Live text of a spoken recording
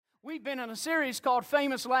We've been in a series called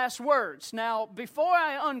Famous Last Words. Now, before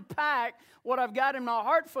I unpack what I've got in my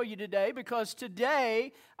heart for you today, because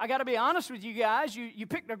today, I got to be honest with you guys, you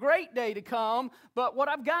picked a great day to come, but what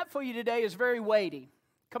I've got for you today is very weighty.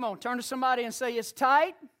 Come on, turn to somebody and say, it's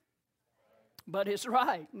tight, but it's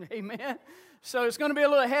right. Amen. So it's going to be a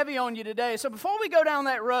little heavy on you today. So before we go down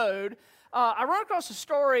that road, I run across a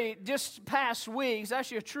story just past week. It's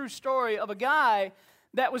actually a true story of a guy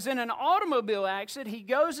that was in an automobile accident. He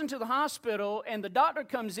goes into the hospital, and the doctor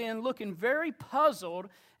comes in looking very puzzled,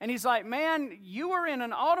 and he's like, man, you were in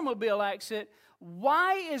an automobile accident.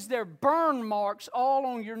 Why is there burn marks all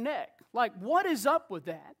on your neck? Like, what is up with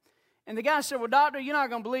that? And the guy said, well, doctor, you're not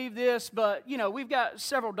going to believe this, but, you know, we've got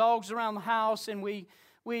several dogs around the house, and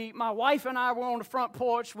my wife and I were on the front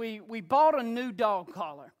porch. We bought a new dog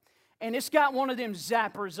collar. And it's got one of them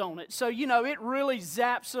zappers on it. So, you know, it really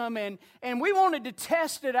zaps them. And we wanted to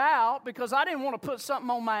test it out because I didn't want to put something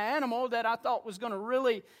on my animal that I thought was going to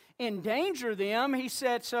really endanger them. He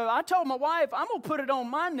said, so I told my wife, I'm going to put it on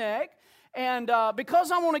my neck. And because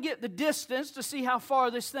I want to get the distance to see how far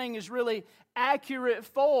this thing is really accurate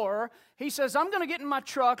for, he says, I'm going to get in my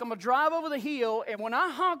truck. I'm going to drive over the hill. And when I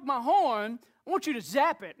honk my horn, I want you to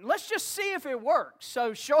zap it. Let's just see if it works.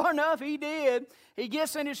 So sure enough, he did. He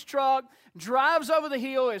gets in his truck, drives over the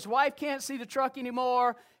hill. His wife can't see the truck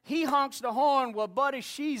anymore. He honks the horn. Well, buddy,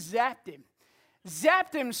 she zapped him.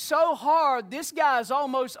 Zapped him so hard, this guy's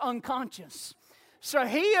almost unconscious. So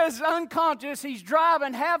he is unconscious. He's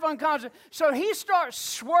driving half unconscious. So he starts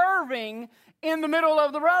swerving in the middle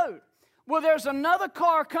of the road. Well, there's another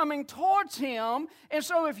car coming towards him, and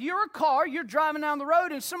so if you're a car, you're driving down the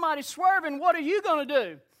road and somebody's swerving, what are you going to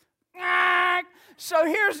do? So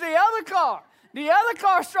here's the other car. The other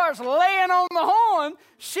car starts laying on the horn.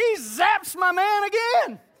 She zaps my man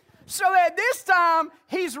again. So at this time,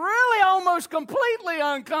 he's really almost completely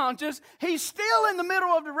unconscious. He's still in the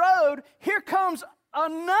middle of the road. Here comes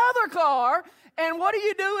another car, and what do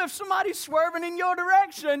you do if somebody's swerving in your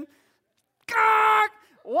direction?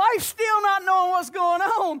 Wife still not knowing what's going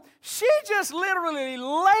on. She just literally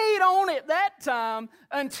laid on it that time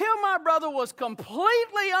until my brother was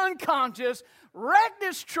completely unconscious, wrecked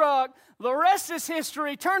his truck. The rest is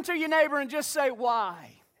history. Turn to your neighbor and just say,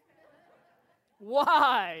 why?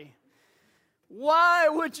 Why? Why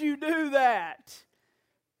would you do that?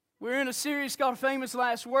 We're in a series called Famous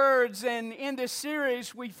Last Words, and in this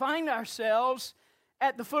series we find ourselves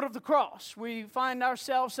at the foot of the cross. We find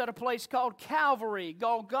ourselves at a place called Calvary,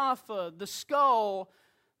 Golgotha, the skull,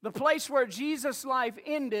 the place where Jesus' life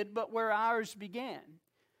ended, but where ours began.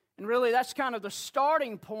 And really, that's kind of the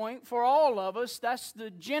starting point for all of us. That's the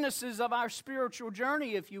genesis of our spiritual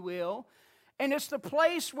journey, if you will. And it's the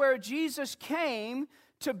place where Jesus came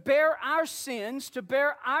to bear our sins, to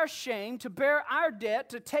bear our shame, to bear our debt,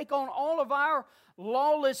 to take on all of our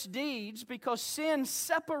lawless deeds, because sin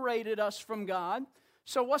separated us from God.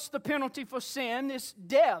 So what's the penalty for sin? It's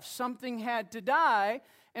death. Something had to die.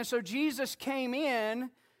 And so Jesus came in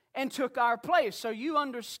and took our place. So you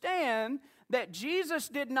understand that Jesus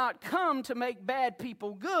did not come to make bad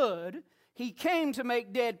people good. He came to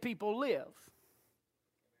make dead people live.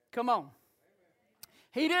 Come on.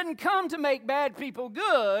 He didn't come to make bad people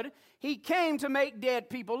good. He came to make dead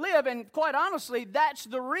people live. And quite honestly, that's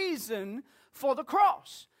the reason for the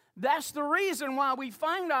cross. That's the reason why we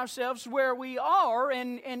find ourselves where we are,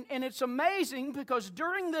 and it's amazing because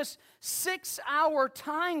during this 6-hour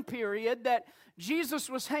time period that Jesus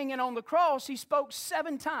was hanging on the cross, he spoke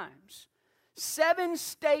 7 times. 7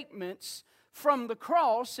 statements from the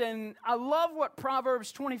cross, and I love what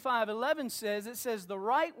Proverbs 25:11 says. It says, the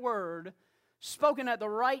right word spoken at the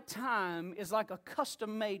right time is like a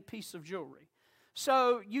custom-made piece of jewelry.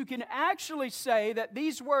 So you can actually say that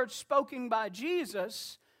these words spoken by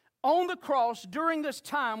Jesus on the cross during this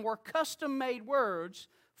time were custom-made words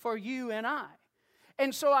for you and I.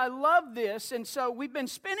 And so I love this, and so we've been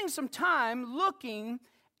spending some time looking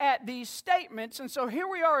at these statements, and so here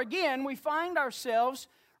we are again. We find ourselves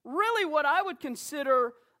really what I would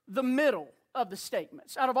consider the middle of the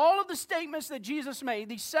statements. Out of all of the statements that Jesus made,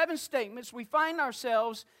 these 7 statements, we find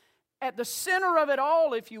ourselves at the center of it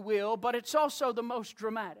all, if you will, but it's also the most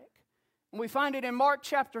dramatic. And we find it in Mark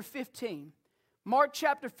chapter 15. Mark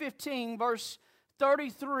chapter 15, verse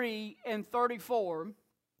 33 and 34.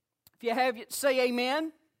 If you have it, say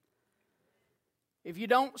amen. If you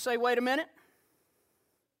don't, say wait a minute.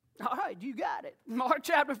 All right, you got it. Mark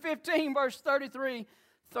chapter 15, verse 33,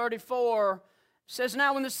 34 says,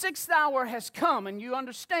 now when the 6th hour has come, and you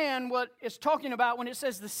understand what it's talking about when it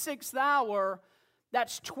says the 6th hour,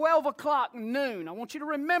 that's 12 o'clock noon. I want you to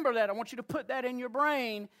remember that. I want you to put that in your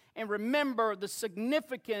brain. and remember the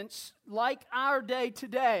significance, like our day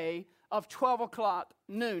today, of 12 o'clock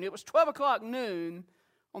noon. It was 12 o'clock noon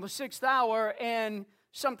on the 6th hour, and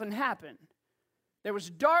something happened. There was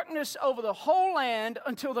darkness over the whole land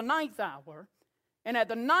until the 9th hour. And at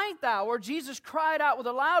the 9th hour, Jesus cried out with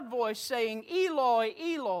a loud voice, saying, Eloi,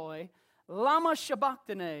 Eloi, lama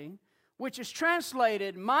sabachthani, which is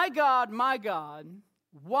translated, my God,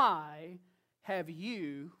 why have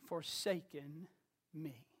you forsaken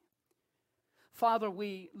me? Father,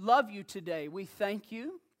 we love you today. We thank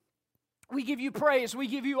you. We give you praise. We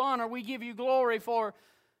give you honor. We give you glory for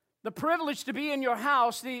the privilege to be in your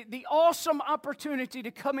house, the awesome opportunity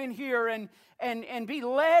to come in here and be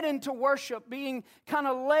led into worship, being kind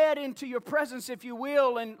of led into your presence, if you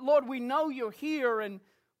will. And Lord, we know you're here, and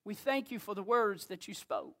we thank you for the words that you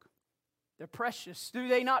spoke. They're precious. Do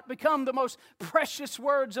they not become the most precious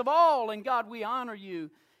words of all? And God, we honor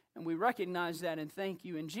you, and we recognize that and thank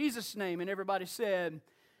you. In Jesus' name, and everybody said,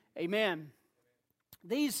 amen.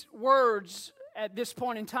 These words at this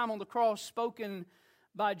point in time on the cross spoken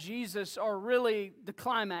by Jesus are really the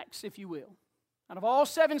climax, if you will. Out of all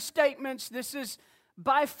 7 statements, this is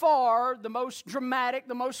by far the most dramatic,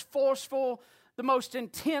 the most forceful, the most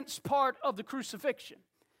intense part of the crucifixion.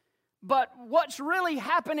 But what's really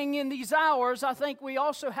happening in these hours, I think we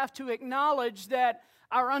also have to acknowledge that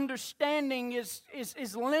our understanding is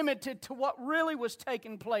limited to what really was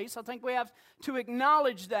taking place. I think we have to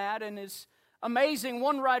acknowledge that, and it's amazing.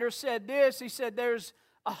 One writer said this, he said, there's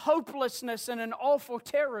a hopelessness and an awful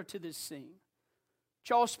terror to this scene.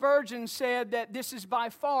 Charles Spurgeon said that this is by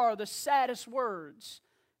far the saddest words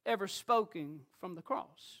ever spoken from the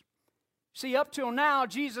cross. See, up till now,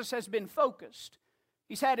 Jesus has been focused.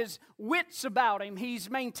 He's had his wits about him. He's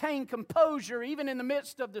maintained composure even in the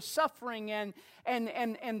midst of the suffering and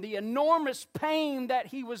the enormous pain that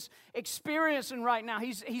he was experiencing right now.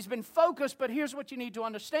 He's been focused, but here's what you need to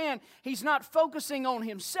understand. He's not focusing on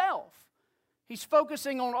himself. He's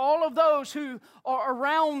focusing on all of those who are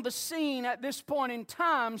around the scene at this point in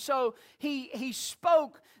time. So he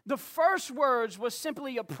spoke, the first words was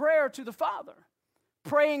simply a prayer to the Father.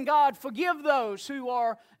 Praying, God, forgive those who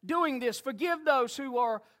are doing this. Forgive those who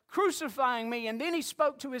are crucifying me. And then he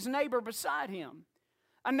spoke to his neighbor beside him.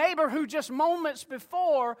 A neighbor who just moments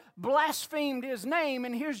before blasphemed his name.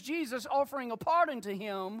 And here's Jesus offering a pardon to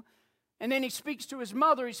him. And then he speaks to his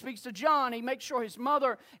mother, he speaks to John, he makes sure his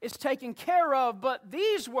mother is taken care of. But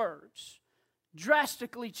these words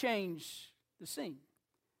drastically change the scene.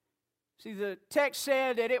 See, the text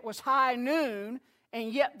said that it was high noon,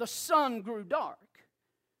 and yet the sun grew dark.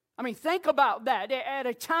 I mean, think about that. At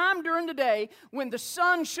a time during the day when the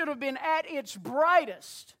sun should have been at its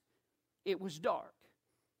brightest, it was dark.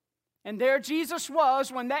 And there Jesus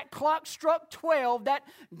was when that clock struck 12, that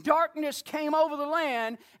darkness came over the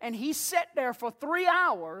land, and he sat there for 3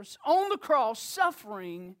 hours on the cross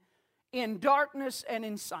suffering in darkness and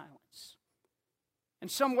in silence.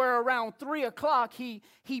 And somewhere around 3 o'clock, he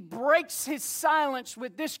breaks his silence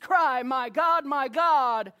with this cry, my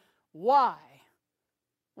God, why?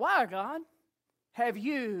 Why, God, have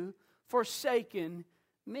you forsaken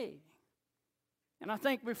me? And I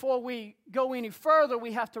think before we go any further,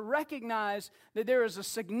 we have to recognize that there is a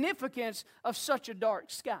significance of such a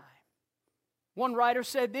dark sky. One writer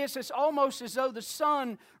said this, it's almost as though the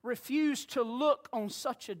sun refused to look on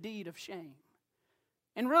such a deed of shame.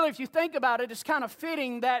 And really, if you think about it, it's kind of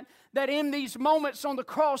fitting that in these moments on the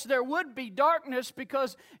cross there would be darkness,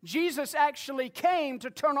 because Jesus actually came to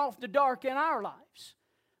turn off the dark in our lives.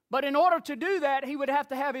 But in order to do that, he would have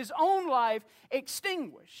to have his own life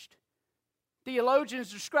extinguished.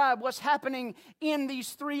 Theologians describe what's happening in these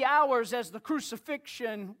 3 hours as the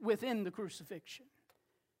crucifixion within the crucifixion.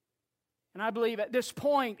 And I believe at this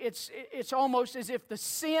point, it's almost as if the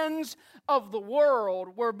sins of the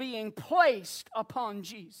world were being placed upon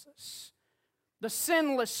Jesus. The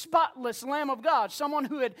sinless, spotless Lamb of God, someone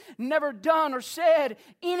who had never done or said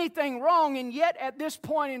anything wrong, and yet at this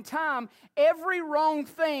point in time, every wrong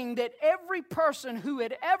thing that every person who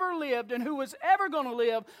had ever lived and who was ever going to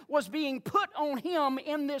live was being put on him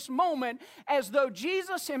in this moment, as though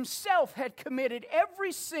Jesus himself had committed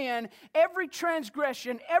every sin, every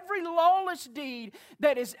transgression, every lawless deed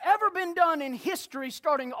that has ever been done in history,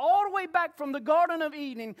 starting all the way back from the Garden of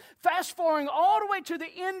Eden, fast forwarding all the way to the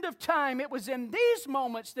end of time. It was in these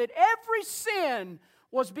moments that every sin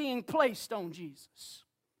was being placed on Jesus.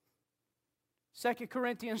 2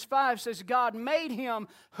 Corinthians 5 says, God made him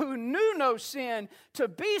who knew no sin to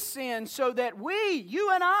be sin, so that we,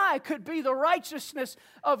 you and I, could be the righteousness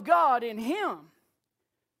of God in him.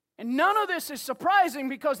 And none of this is surprising,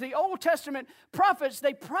 because the Old Testament prophets,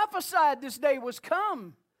 they prophesied this day was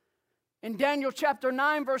come. In Daniel chapter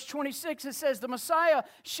 9, verse 26, it says, the Messiah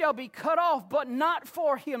shall be cut off, but not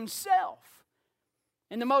for himself.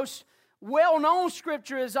 And the most well-known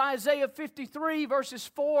scripture is Isaiah 53, verses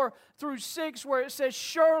 4 through 6, where it says,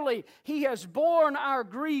 surely he has borne our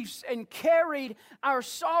griefs and carried our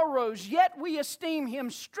sorrows, yet we esteem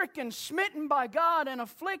him stricken, smitten by God, and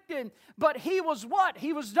afflicted. But he was what?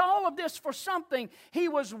 He was all of this for something. He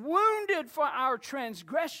was wounded for our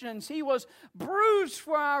transgressions. He was bruised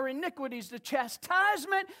for our iniquities. The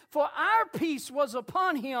chastisement for our peace was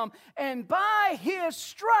upon him, and by his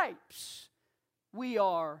stripes we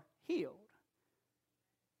are healed.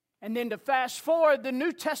 And then to fast forward, the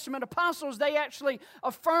New Testament apostles, they actually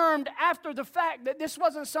affirmed after the fact that this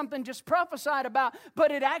wasn't something just prophesied about,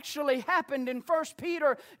 but it actually happened in 1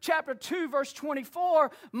 Peter chapter 2, verse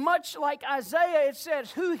 24. Much like Isaiah, it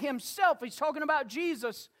says, who himself, he's talking about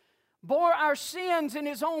Jesus, bore our sins in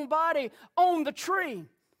his own body on the tree,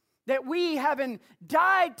 that we, having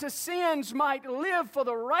died to sins, might live for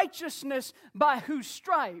the righteousness by whose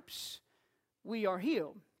stripes we are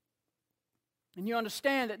healed. And you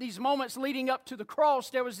understand that these moments leading up to the cross,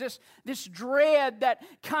 there was this dread that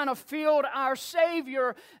kind of filled our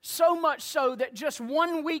Savior, so much so that just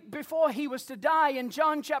 1 week before he was to die, in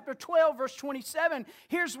John chapter 12, verse 27,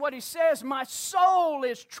 here's what he says, my soul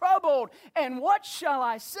is troubled, and what shall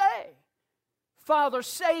I say? Father,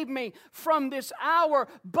 save me from this hour,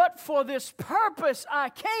 but for this purpose I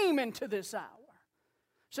came into this hour.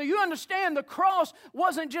 So you understand the cross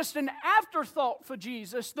wasn't just an afterthought for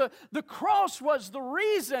Jesus. The cross was the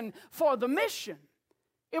reason for the mission.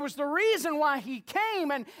 It was the reason why he came.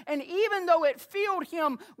 And even though it filled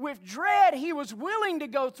him with dread, he was willing to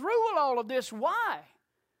go through all of this. Why?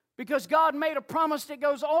 Because God made a promise that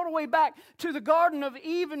goes all the way back to the Garden of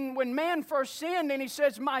Eden when man first sinned. And he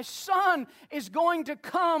says, my son is going to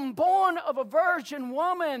come born of a virgin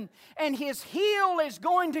woman. And his heel is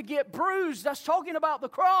going to get bruised. That's talking about the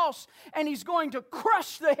cross. And he's going to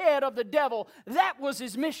crush the head of the devil. That was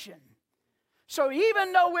his mission. So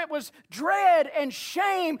even though it was dread and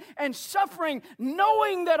shame and suffering,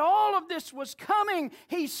 knowing that all of this was coming,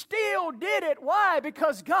 he still did it. Why?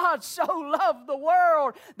 Because God so loved the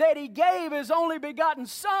world that he gave his only begotten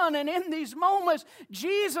Son. And in these moments,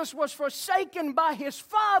 Jesus was forsaken by his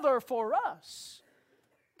Father for us.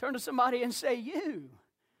 Turn to somebody and say, you.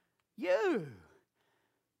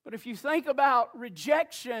 But if you think about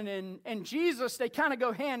rejection and Jesus, they kind of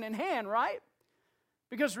go hand in hand, right?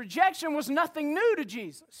 Because rejection was nothing new to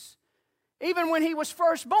Jesus. Even when he was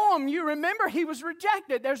first born, you remember he was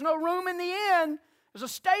rejected. There's no room in the inn. There's a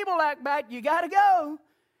stable out back. You got to go.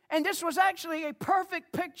 And this was actually a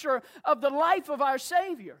perfect picture of the life of our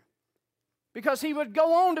Savior. Because he would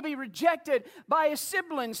go on to be rejected by his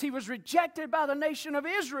siblings. He was rejected by the nation of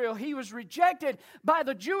Israel. He was rejected by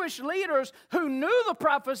the Jewish leaders who knew the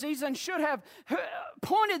prophecies and should have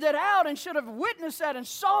pointed that out and should have witnessed that and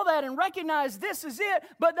saw that and recognized this is it,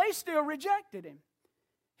 but they still rejected him.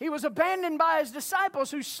 He was abandoned by his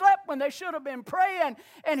disciples who slept when they should have been praying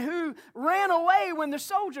and who ran away when the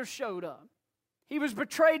soldiers showed up. He was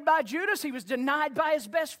betrayed by Judas. He was denied by his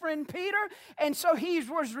best friend Peter. And so he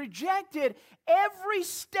was rejected every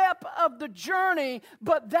step of the journey.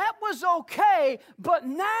 But that was okay. But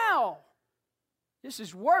now, this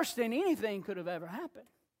is worse than anything could have ever happened.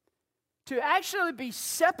 To actually be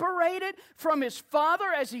separated from his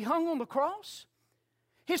Father as he hung on the cross.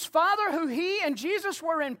 His Father, who he and Jesus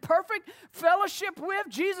were in perfect fellowship with.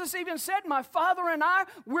 Jesus even said, my Father and I,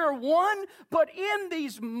 we're one. But in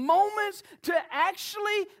these moments, to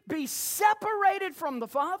actually be separated from the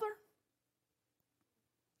Father.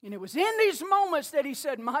 And it was in these moments that he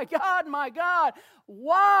said, my God,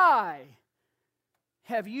 why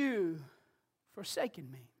have you forsaken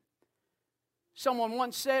me? Someone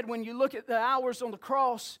once said, when you look at the hours on the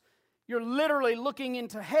cross, you're literally looking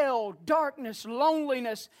into hell, darkness,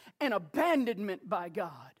 loneliness, and abandonment by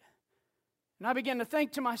God. And I began to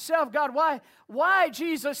think to myself, God, why,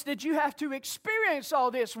 Jesus, did you have to experience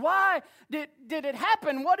all this? Why did it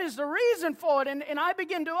happen? What is the reason for it? And I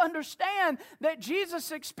began to understand that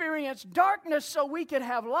Jesus experienced darkness so we could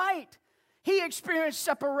have light. He experienced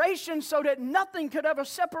separation so that nothing could ever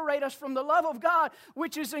separate us from the love of God,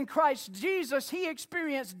 which is in Christ Jesus. He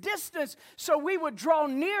experienced distance so we would draw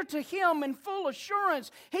near to him in full assurance.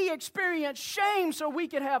 He experienced shame so we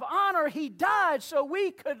could have honor. He died so we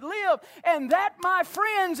could live. And that, my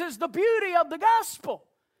friends, is the beauty of the gospel.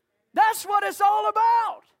 That's what it's all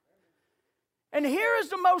about. And here is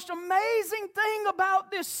the most amazing thing about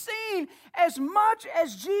this scene. As much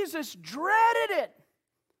as Jesus dreaded it,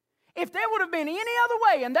 if there would have been any other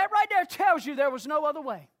way, and that right there tells you there was no other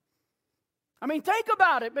way. I mean, think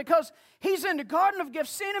about it, because he's in the Garden of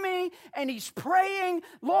Gethsemane and he's praying,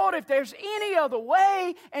 Lord, if there's any other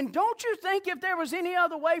way. And don't you think if there was any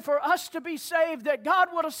other way for us to be saved, that God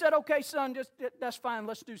would have said, okay, son, that's fine,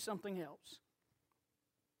 let's do something else.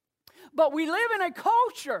 But we live in a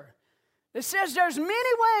culture that says there's many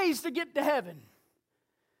ways to get to heaven.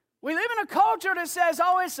 We live in a culture that says,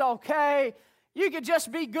 oh, it's okay, you could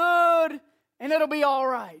just be good and it'll be all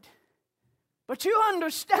right. But you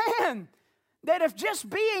understand that if just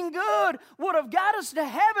being good would have got us to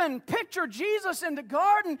heaven, picture Jesus in the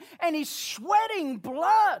garden and he's sweating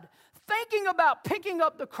blood, thinking about picking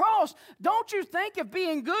up the cross. Don't you think if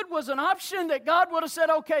being good was an option that God would have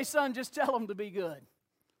said, okay, son, just tell him to be good?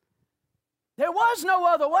 There was no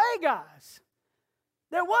other way, guys.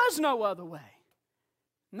 There was no other way.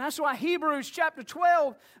 And that's why Hebrews chapter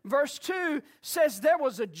 12, verse 2 says there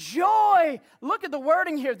was a joy. Look at the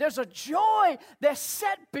wording here. There's a joy that's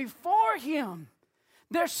set before him.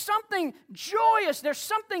 There's something joyous. There's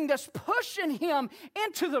something that's pushing him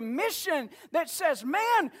into the mission that says,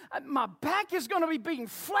 man, my back is going to be beaten,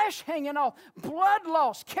 flesh hanging off, blood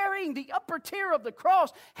loss, carrying the upper tier of the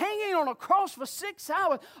cross, hanging on a cross for 6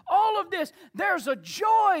 hours. All of this, there's a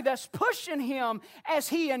joy that's pushing him as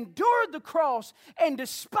he endured the cross and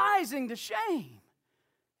despising the shame.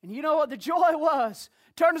 And you know what the joy was?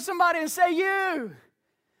 Turn to somebody and say, you.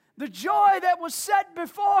 The joy that was set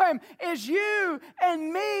before him is you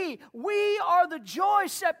and me. We are the joy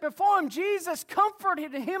set before him. Jesus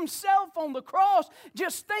comforted himself on the cross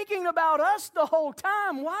just thinking about us the whole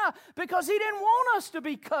time. Why? Because he didn't want us to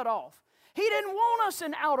be cut off. He didn't want us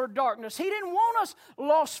in outer darkness. He didn't want us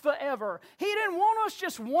lost forever. He didn't want us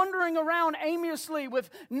just wandering around aimlessly with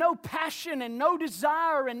no passion and no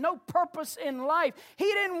desire and no purpose in life. He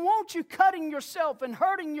didn't want you cutting yourself and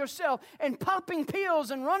hurting yourself and popping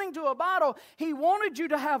pills and running to a bottle. He wanted you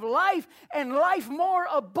to have life and life more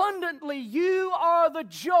abundantly. You are the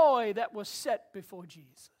joy that was set before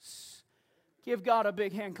Jesus. Give God a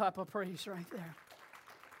big hand clap of praise right there.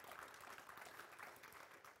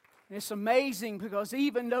 It's amazing because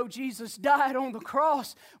even though Jesus died on the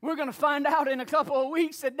cross, we're going to find out in a couple of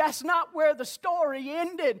weeks that that's not where the story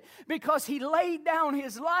ended, because he laid down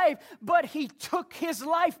his life, but he took his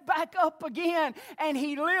life back up again, and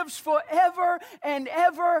he lives forever and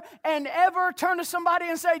ever and ever. Turn to somebody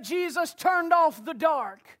and say, Jesus turned off the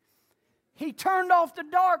dark. He turned off the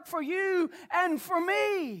dark for you and for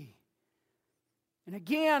me. And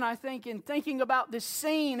again, I think in thinking about this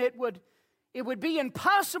scene, it would be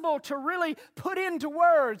impossible to really put into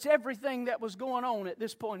words everything that was going on at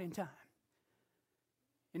this point in time.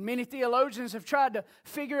 And many theologians have tried to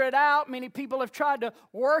figure it out. Many people have tried to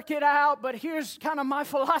work it out. But here's kind of my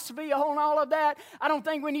philosophy on all of that. I don't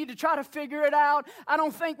think we need to try to figure it out. I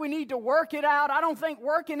don't think we need to work it out. I don't think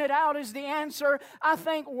working it out is the answer. I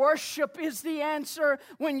think worship is the answer.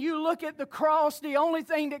 When you look at the cross, the only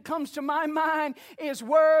thing that comes to my mind is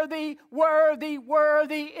worthy, worthy,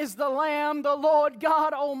 worthy is the Lamb, the Lord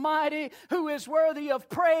God Almighty, who is worthy of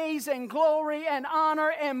praise and glory and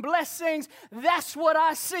honor and blessings. That's what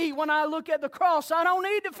I see when I look at the cross. I don't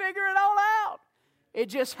need to figure it all out. It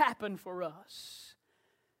just happened for us.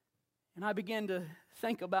 And I began to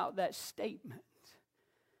think about that statement.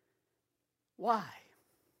 Why?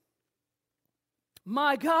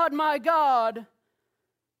 My God,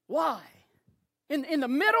 why? In the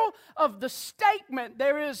middle of the statement,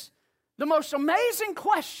 there is the most amazing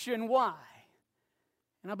question, why?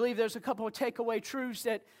 And I believe there's a couple of takeaway truths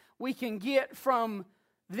that we can get from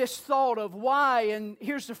this thought of why. And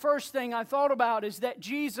here's the first thing I thought about, is that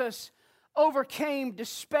Jesus overcame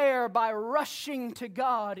despair by rushing to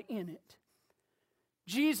God in it.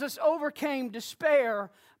 Jesus overcame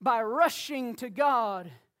despair by rushing to God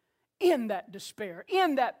in that despair,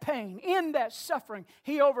 in that pain, in that suffering.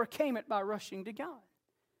 He overcame it by rushing to God.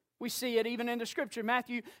 We see it even in the Scripture.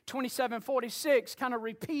 Matthew 27:46, kind of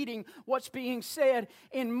repeating what's being said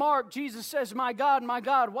in Mark. Jesus says, my God,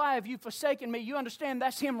 why have you forsaken me? You understand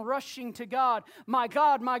that's him rushing to God. My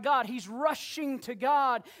God, he's rushing to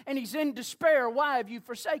God, and he's in despair. Why have you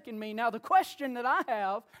forsaken me? Now, the question that I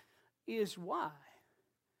have is why?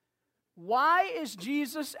 Why is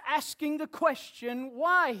Jesus asking the question,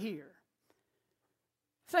 why here?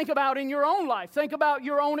 Think about in your own life. Think about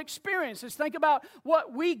your own experiences. Think about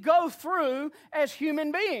what we go through as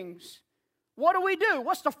human beings. What do?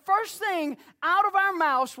 What's the first thing out of our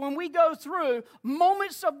mouths when we go through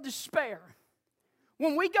moments of despair?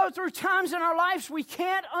 When we go through times in our lives we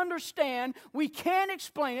can't understand, we can't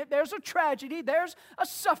explain it, there's a tragedy, there's a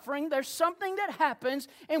suffering, there's something that happens,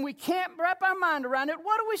 and we can't wrap our mind around it,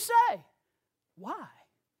 what do we say? Why?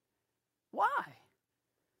 Why?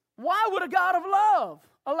 Why would a God of love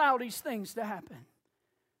allow these things to happen?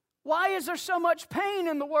 Why is there so much pain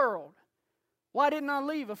in the world? Why didn't I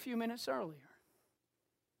leave a few minutes earlier?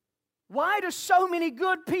 Why do so many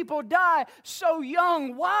good people die so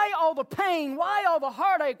young? Why all the pain? Why all the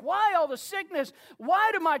heartache? Why all the sickness?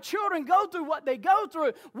 Why do my children go through what they go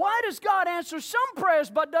through? Why does God answer some prayers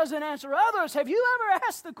but doesn't answer others? Have you ever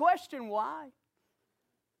asked the question, why?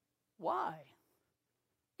 Why?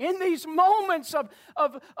 In these moments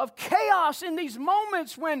of chaos, in these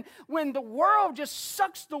moments when the world just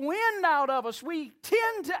sucks the wind out of us, we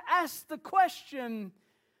tend to ask the question,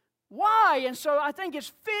 why? And so I think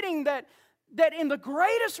it's fitting that in the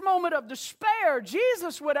greatest moment of despair,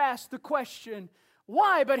 Jesus would ask the question,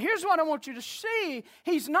 why? But here's what I want you to see.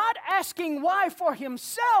 He's not asking why for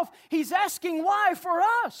himself. He's asking why for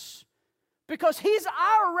us. Because he's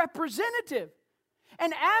our representative.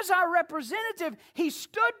 And as our representative, he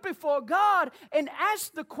stood before God and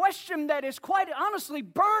asked the question that is quite honestly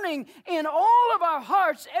burning in all of our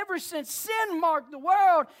hearts ever since sin marked the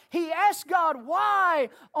world. He asked God why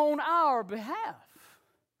on our behalf.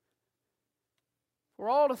 For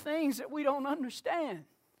all the things that we don't understand.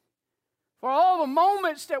 For all the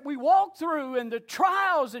moments that we walk through and the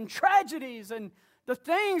trials and tragedies and the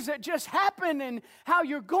things that just happen and how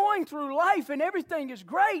you're going through life and everything is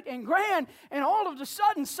great and grand and all of a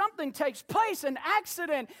sudden something takes place, an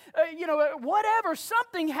accident, whatever,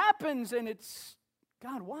 something happens and it's,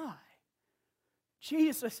 God, why?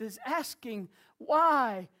 Jesus is asking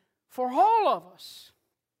why for all of us.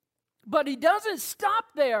 But he doesn't stop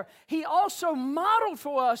there. He also modeled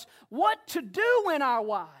for us what to do in our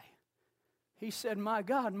why. He said, my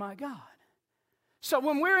God, my God. So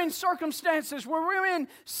when we're in circumstances, where we're in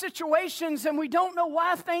situations and we don't know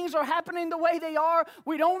why things are happening the way they are,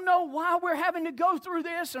 we don't know why we're having to go through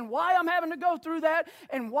this and why I'm having to go through that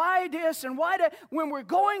and why this and why that. When we're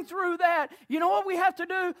going through that, you know what we have to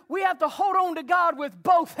do? We have to hold on to God with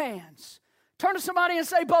both hands. Turn to somebody and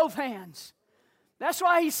say both hands. That's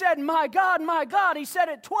why he said, my God, my God. He said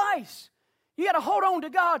it twice. You got to hold on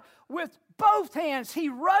to God with both hands. He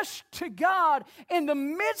rushed to God in the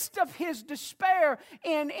midst of his despair,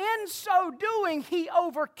 and in so doing, he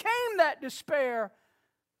overcame that despair,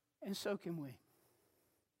 and so can we.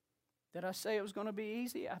 Did I say it was going to be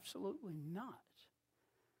easy? Absolutely not.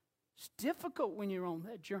 It's difficult when you're on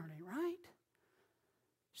that journey, right?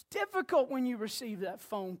 It's difficult when you receive that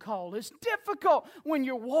phone call. It's difficult when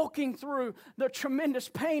you're walking through the tremendous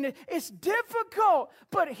pain. It's difficult.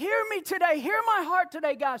 But hear me today. Hear my heart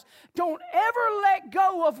today, guys. Don't ever let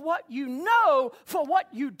go of what you know for what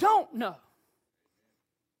you don't know.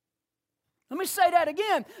 Let me say that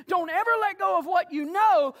again. Don't ever let go of what you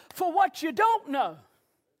know for what you don't know.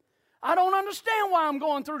 I don't understand why I'm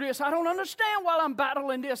going through this. I don't understand why I'm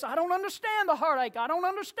battling this. I don't understand the heartache. I don't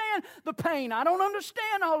understand the pain. I don't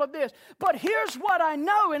understand all of this. But here's what I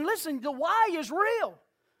know. And listen, the why is real.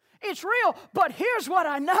 It's real, but here's what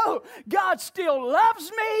I know. God still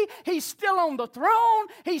loves me. He's still on the throne.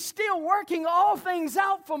 He's still working all things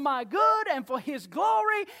out for my good and for his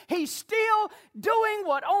glory. He's still doing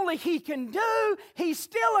what only he can do. He's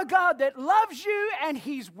still a God that loves you, and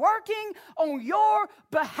he's working on your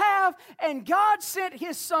behalf. And God sent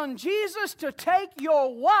his son Jesus to take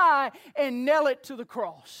your why and nail it to the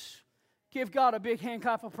cross. Give God a big hand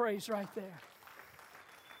clap of praise right there.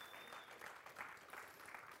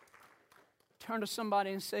 Turn to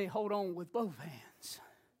somebody and say, hold on with both hands.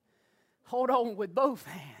 Hold on with both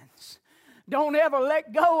hands. Don't ever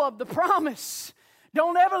let go of the promise.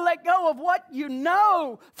 Don't ever let go of what you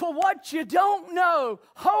know for what you don't know.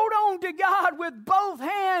 Hold on to God with both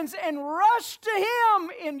hands and rush to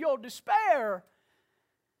him in your despair.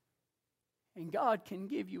 And God can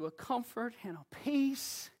give you a comfort and a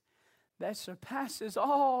peace that surpasses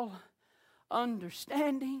all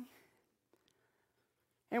understanding.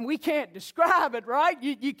 And we can't describe it, right?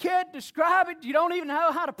 You can't describe it. You don't even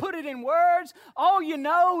know how to put it in words. All you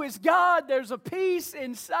know is, God, there's a peace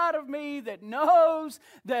inside of me that knows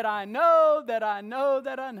that I know that I know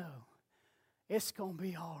that I know. It's going to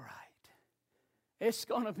be all right. It's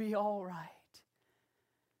going to be all right.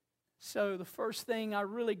 So the first thing I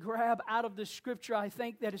really grab out of this scripture, I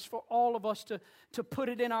think that is for all of us to put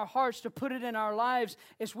it in our hearts, to put it in our lives,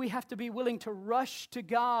 is we have to be willing to rush to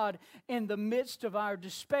God in the midst of our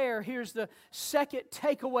despair. Here's the second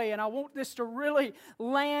takeaway, and I want this to really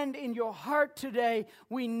land in your heart today.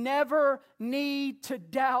 We never need to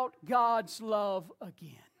doubt God's love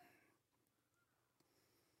again.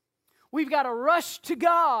 We've got to rush to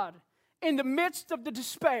God in the midst of the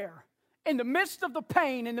despair, in the midst of the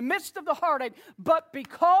pain, in the midst of the heartache. But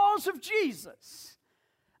because of Jesus,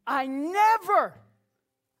 I never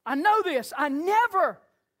I know this. I never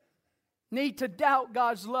need to doubt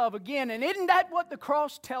God's love again. And isn't that what the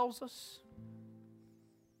cross tells us?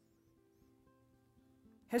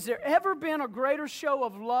 Has there ever been a greater show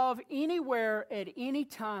of love anywhere at any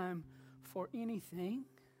time for anything?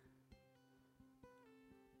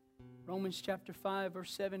 Romans chapter 5,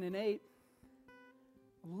 verse 7 and 8.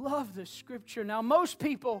 Love the scripture. Now, most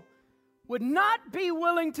people would not be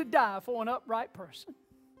willing to die for an upright person.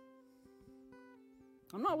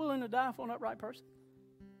 I'm not willing to die for an upright person.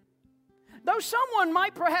 Though someone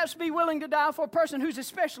might perhaps be willing to die for a person who's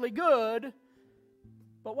especially good,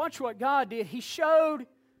 but watch what God did. He showed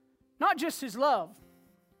not just His love.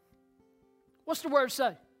 What's the word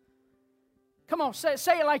say? Come on, say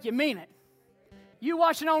it like you mean it. You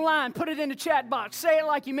watching online, put it in the chat box. Say it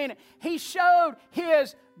like you mean it. He showed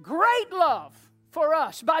His great love for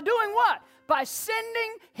us by doing what? By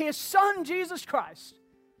sending His Son, Jesus Christ,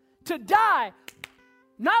 to die,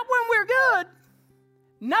 not when we're good,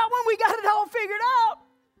 not when we got it all figured out,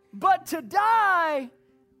 but to die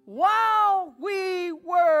while we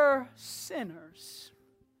were sinners.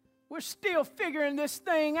 We're still figuring this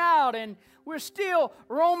thing out, and we're still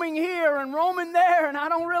roaming here and roaming there, and I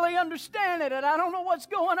don't really understand it, and I don't know what's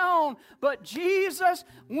going on. But Jesus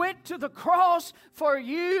went to the cross for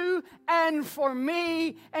you and for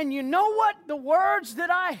me. And you know what? The words that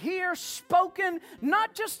I hear spoken,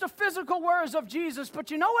 not just the physical words of Jesus, but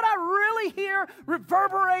you know what I really hear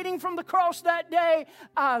reverberating from the cross that day?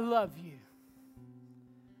 I love you.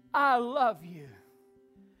 I love you.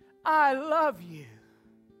 I love you.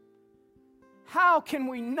 How can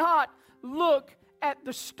we not look at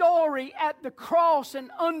the story at the cross and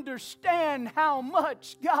understand how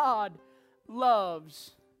much God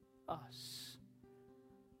loves us?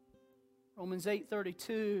 Romans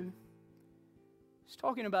 8:32 is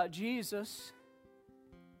talking about Jesus.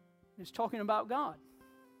 It's talking about God.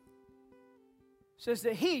 It says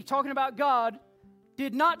that He, talking about God,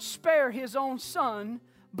 did not spare His own Son,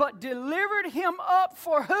 but delivered Him up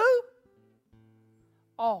for who?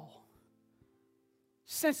 All.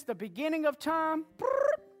 Since the beginning of time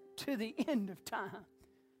to the end of time.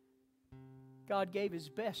 God gave His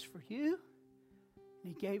best for you,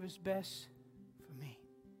 and He gave His best for me.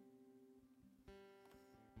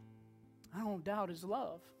 I don't doubt His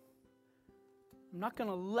love. I'm not going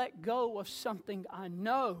to let go of something I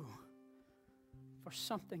know for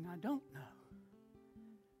something I don't know.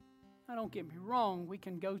 Now, don't get me wrong, we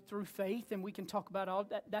can go through faith and we can talk about all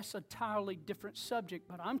that. That's an entirely different subject.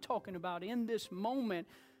 But I'm talking about in this moment,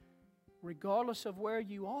 regardless of where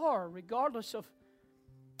you are, regardless of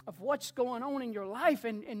what's going on in your life.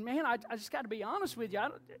 And man, I just got to be honest with you.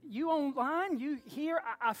 You online, you here,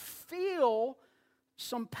 I feel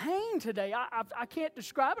some pain today. I can't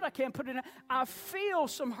describe it. I can't put it in. I feel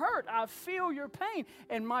some hurt. I feel your pain.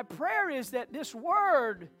 And my prayer is that this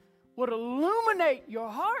word would illuminate your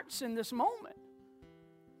hearts in this moment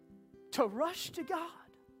to rush to God.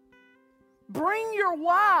 Bring your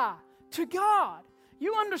why to God.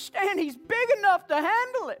 You understand He's big enough to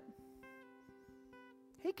handle it.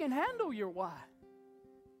 He can handle your why.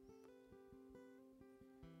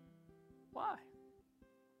 Why?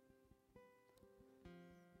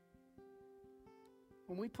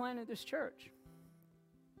 When we planted this church,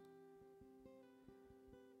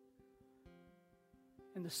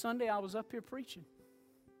 and the Sunday I was up here preaching,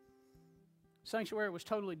 sanctuary was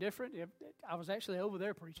totally different. I was actually over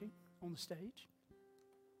there preaching on the stage.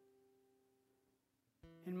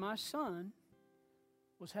 And my son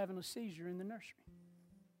was having a seizure in the nursery.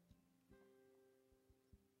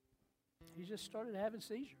 He just started having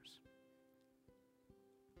seizures.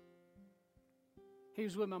 He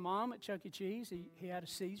was with my mom at Chuck E. Cheese. He had a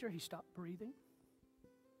seizure. He stopped breathing.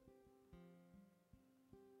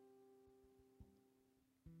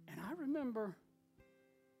 And I remember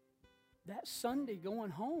that Sunday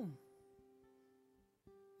going home,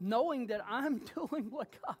 knowing that I'm doing what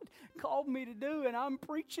God called me to do, and I'm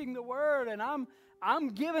preaching the word, and I'm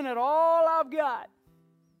giving it all I've got.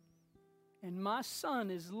 And my son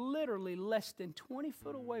is literally less than 20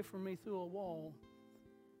 foot away from me through a wall,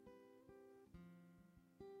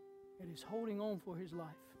 and is holding on for his life.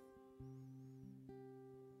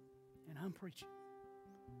 And I'm preaching.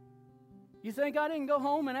 You think I didn't go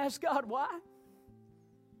home and ask God why?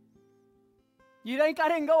 You think I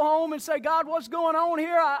didn't go home and say, God, what's going on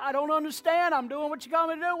here? I don't understand. I'm doing what you called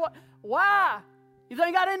me to do. Why? You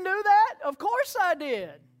think I didn't do that? Of course I did.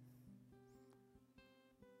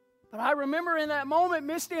 But I remember in that moment,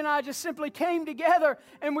 Misty and I just simply came together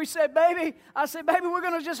and we said, baby, we're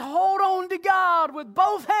going to just hold on to God with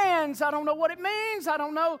both hands. I don't know what it means. I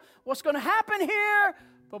don't know what's going to happen here,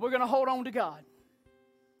 but we're going to hold on to God.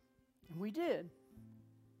 And we did.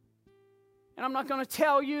 And I'm not going to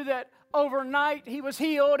tell you that overnight he was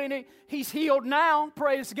healed, and he's healed now,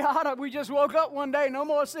 praise God. We just woke up one day, no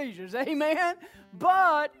more seizures, amen?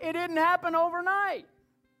 But it didn't happen overnight.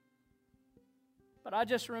 But I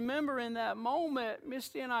just remember in that moment,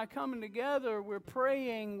 Misty and I coming together, we're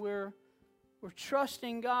praying, we're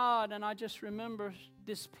trusting God, and I just remember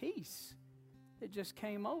this peace that just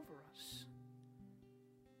came over us.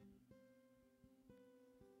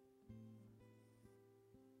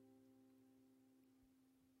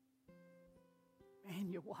 Man,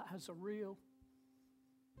 your whys are real.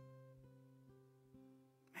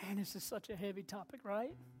 Man, this is such a heavy topic,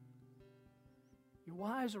 right? Your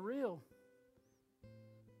whys are real.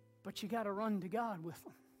 But you got to run to God with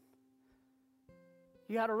them.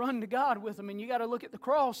 You got to run to God with them, and you got to look at the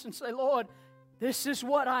cross and say, Lord, this is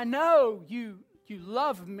what I know. You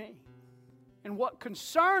love me. And what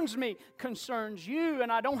concerns me concerns you,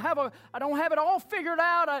 and I don't have it all figured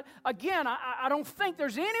out. I don't think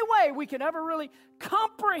there's any way we can ever really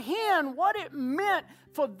comprehend what it meant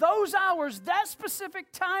for those hours, that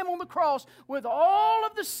specific time on the cross, with all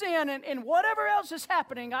of the sin and whatever else is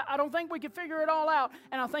happening. I don't think we can figure it all out,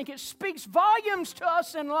 and I think it speaks volumes to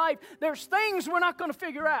us in life. There's things we're not going to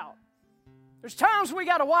figure out. There's times we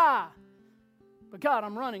got to why. But God,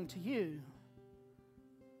 I'm running to you.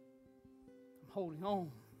 Holding on.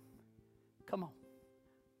 Come on.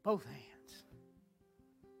 Both hands.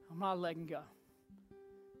 I'm not letting go.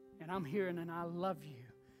 And I'm hearing, and I love you.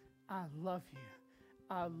 I love you.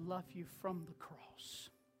 I love you from the cross.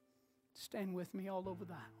 Stand with me all over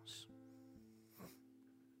the house.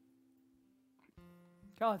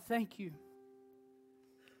 God, thank you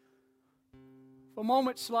for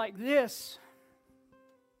moments like this.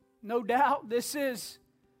 No doubt this is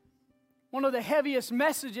one of the heaviest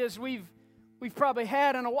messages we've probably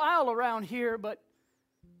had in a while around here, but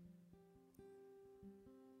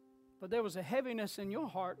there was a heaviness in your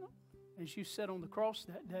heart as you sat on the cross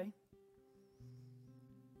that day.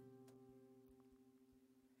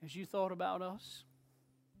 As you thought about us.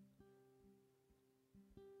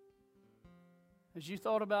 As you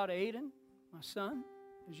thought about Aiden, my son.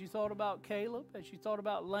 As you thought about Caleb. As you thought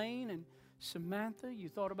about Lane and Samantha. You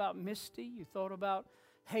thought about Misty. You thought about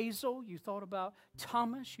Hazel, you thought about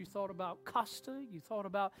Thomas, you thought about Costa, you thought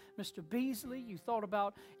about Mr. Beasley, you thought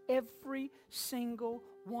about every single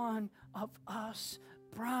one of us,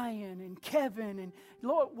 Brian and Kevin and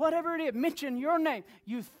Lord, whatever it is, mention your name.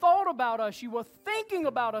 You thought about us, you were thinking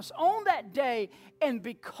about us on that day, and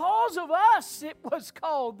because of us, it was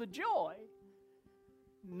called the joy,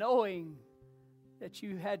 knowing that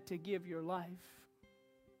you had to give your life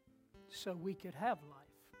so we could have life.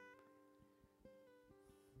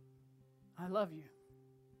 I love you,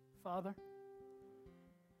 Father.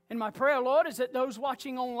 And my prayer, Lord, is that those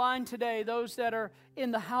watching online today, those that are in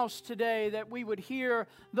the house today, that we would hear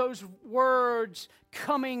those words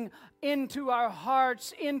coming into our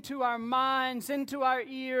hearts, into our minds, into our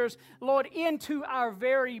ears, Lord, into our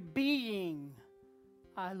very being.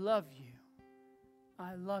 I love you.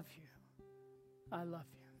 I love you. I love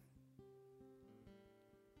you.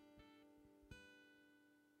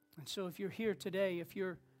 And so if you're here today, if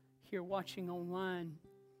you're here watching online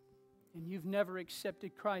and you've never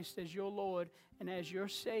accepted Christ as your Lord and as your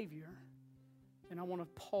Savior, then I want to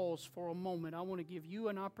pause for a moment. I want to give you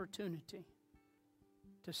an opportunity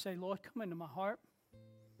to say, Lord, come into my heart.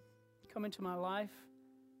 Come into my life.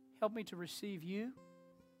 Help me to receive you.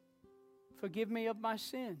 Forgive me of my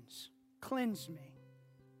sins. Cleanse me.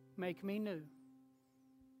 Make me new.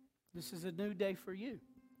 This is a new day for you.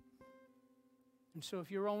 And so if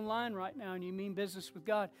you're online right now and you mean business with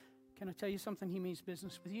God, can I tell you something? He means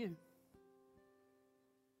business with you.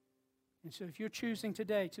 And so if you're choosing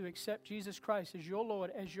today to accept Jesus Christ as your Lord,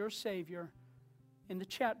 as your Savior, in the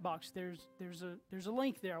chat box, there's a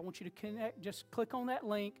link there. I want you to connect. Just click on that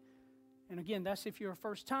link. And again, that's if you're a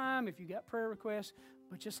first time, if you got prayer requests,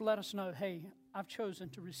 but just let us know, hey, I've chosen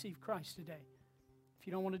to receive Christ today. If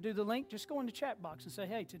you don't want to do the link, just go in the chat box and say,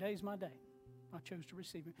 hey, today's my day. I chose to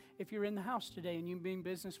receive Him. If you're in the house today and you're doing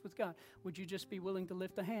business with God, would you just be willing to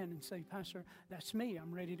lift a hand and say, Pastor, that's me.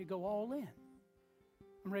 I'm ready to go all in.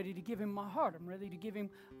 I'm ready to give Him my heart. I'm ready to give Him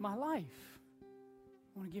my life.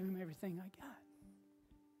 I want to give Him everything I got.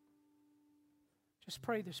 Just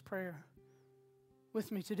pray this prayer with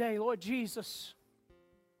me today. Lord Jesus,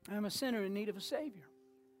 I'm a sinner in need of a Savior.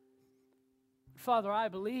 Father, I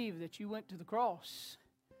believe that you went to the cross.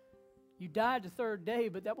 You died the third day,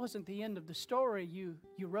 but that wasn't the end of the story. You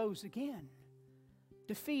rose again,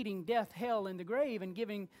 defeating death, hell, and the grave, and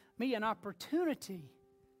giving me an opportunity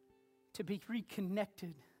to be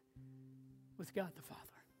reconnected with God the Father.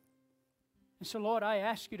 And so, Lord, I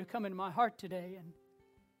ask you to come into my heart today and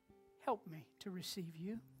help me to receive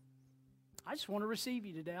you. I just want to receive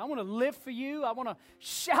you today. I want to live for you. I want to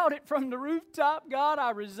shout it from the rooftop. God,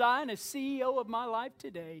 I resign as CEO of my life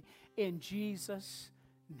today in Jesus'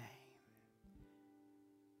 name.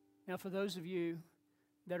 Now, for those of you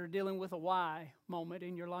that are dealing with a why moment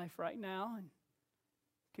in your life right now, and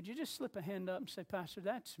could you just slip a hand up and say, Pastor,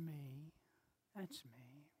 that's me. That's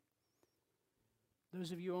me.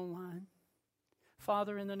 Those of you online,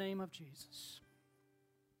 Father, in the name of Jesus,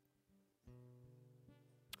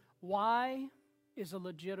 why is a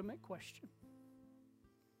legitimate question.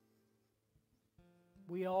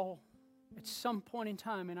 We all, at some point in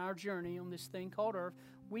time in our journey on this thing called earth,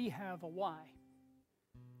 we have a why.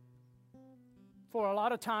 For a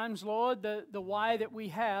lot of times, Lord, the why that we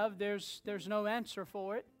have, there's no answer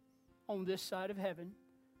for it on this side of heaven.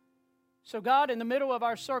 So God, in the middle of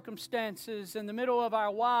our circumstances, in the middle of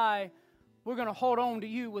our why, we're going to hold on to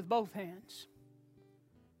you with both hands.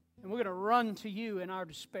 And we're going to run to you in our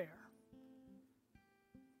despair.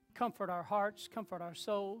 Comfort our hearts, comfort our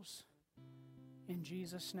souls, in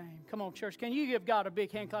Jesus' name. Come on, church. Can you give God a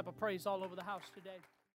big hand clap of praise all over the house today?